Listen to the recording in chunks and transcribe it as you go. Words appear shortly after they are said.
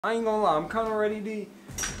I ain't gonna lie, I'm kind of ready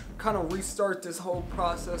to restart this whole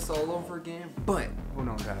process all over again. But hold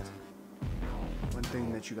on, guys. One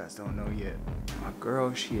thing that you guys don't know yet, my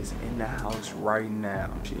girl, she is in the house right now.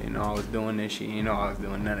 She didn't know I was doing this. She didn't know I was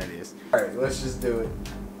doing none of this. All right, let's just do it.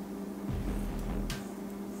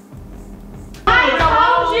 I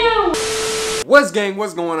told you. What's gang?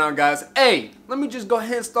 What's going on, guys? Hey, let me just go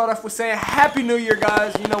ahead and start off with saying Happy New Year,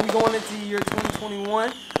 guys. You know, we going into the year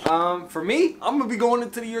 2021. For me, I'm gonna be going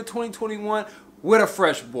into the year 2021 with a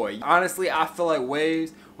fresh boy. Honestly, I feel like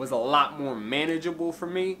waves was a lot more manageable for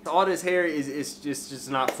me. All this hair is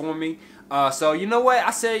just not for me. So you know what?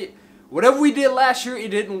 I say whatever we did last year,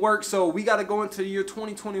 it didn't work. So we got to go into the year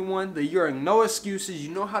 2021, the year of no excuses.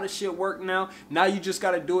 You know how the shit work now. Now you just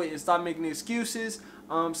got to do it and stop making excuses.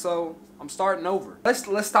 So I'm starting over.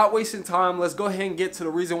 Let's stop wasting time. Let's go ahead and get to the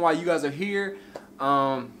reason why you guys are here.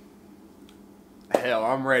 Hell,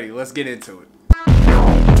 I'm ready. Let's get into it.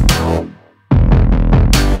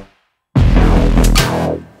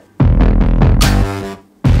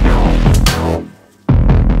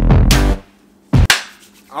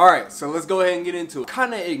 Alright, so let's go ahead and get into it.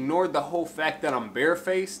 Kind of ignored the whole fact that I'm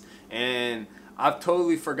barefaced, and I've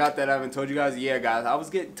totally forgot that I haven't told you guys. Yeah, guys, I was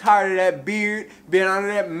getting tired of that beard, being under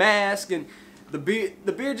that mask, and the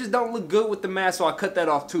beard just don't look good with the mask, so I cut that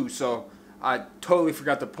off too. So I totally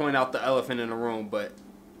forgot to point out the elephant in the room, but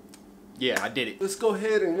yeah, I did it. Let's go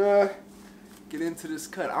ahead and get into this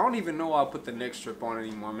cut. I don't even know why I put the neck strip on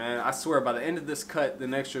anymore, man. I swear, by the end of this cut, the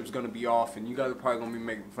neck strip's gonna be off, and you guys are probably gonna be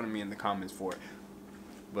making fun of me in the comments for it.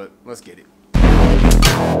 But let's get it.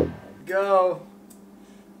 Go.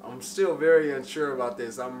 I'm still very unsure about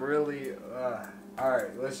this. I'm really,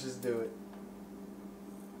 alright, let's just do it.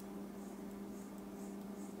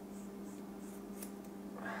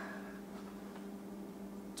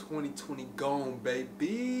 $2020 gone,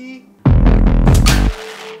 baby.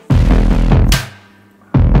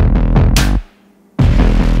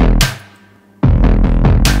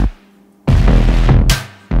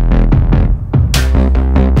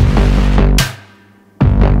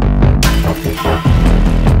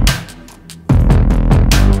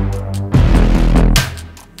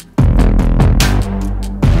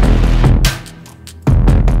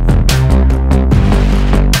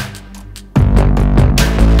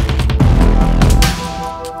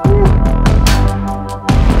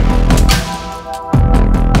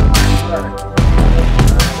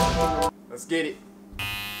 Let's get it.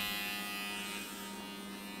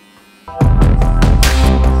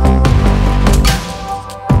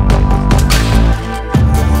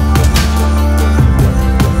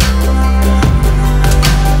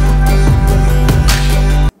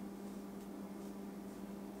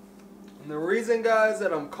 And the reason, guys,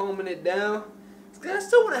 that I'm combing it down is because I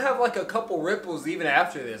still want to have like a couple ripples even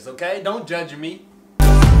after this, okay? Don't judge me.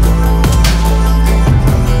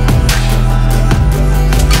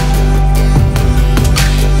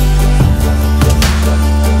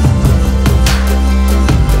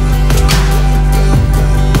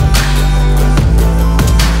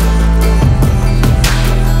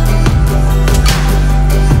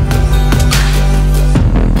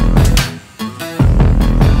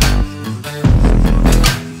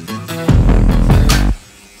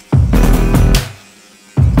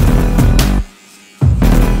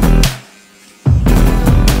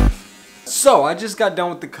 So, I just got done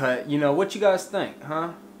with the cut. You know, what you guys think,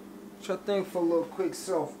 huh? What y'all think for a little quick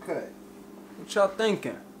self-cut? What y'all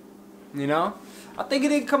thinking? You know? I think it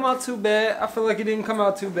didn't come out too bad. I feel like it didn't come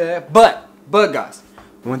out too bad. But guys,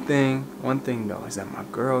 one thing though, is that my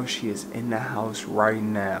girl, she is in the house right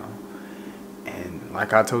now. And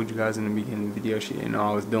like I told you guys in the beginning of the video, she didn't know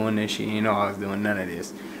I was doing this. She didn't know I was doing none of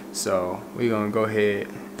this. So, we're going to go ahead.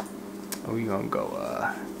 We're going to go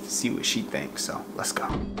see what she thinks. So, let's go.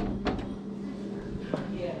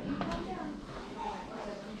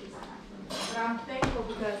 I'm thankful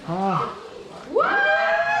because. What?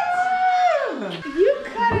 You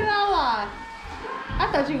cut it all off.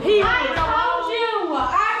 I thought you. I told you. I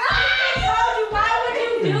told you. Why would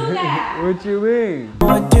you do that? What you mean?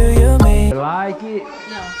 What do you mean? You like it?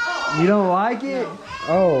 No. You don't like it? No.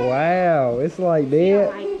 Oh wow, it's like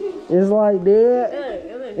that. It's like that.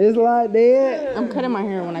 It's like that. I'm cutting my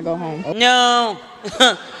hair when I go home. No.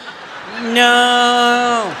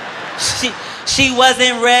 No. She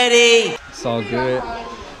wasn't ready. It's all good.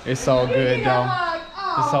 It's all good, though.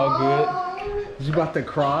 It's all good. You about to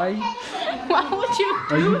cry? Why would you do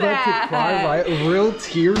that? Are you about to cry, right? Real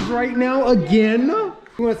tears right now again? You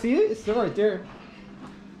want to see it? It's still right there.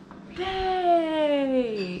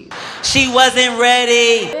 Babe. She wasn't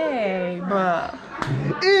ready. Babe.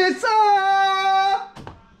 It's a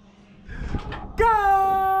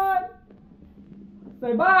go!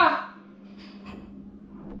 Say bye.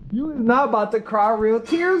 You is not about to cry real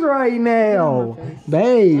tears right now.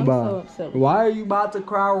 Babe, I'm so upset. why are you about to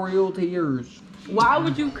cry real tears? Why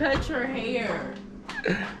would you cut your hair?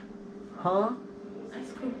 Huh?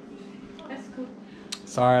 That's cool. That's cool.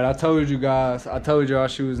 Sorry, I told you guys. I told y'all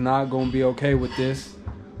she was not going to be okay with this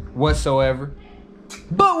whatsoever.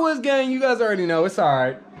 But what's gang? You guys already know. It's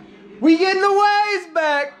alright. We getting the waves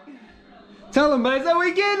back. Tell them, man. So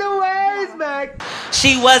we getting the waves back.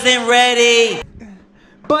 She wasn't ready.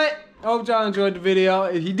 But I hope y'all enjoyed the video.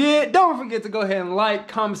 If you did, don't forget to go ahead and like,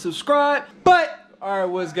 comment, subscribe. But, alright,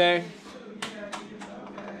 what's gang?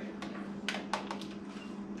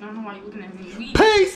 I don't know why you're looking at me. Peace!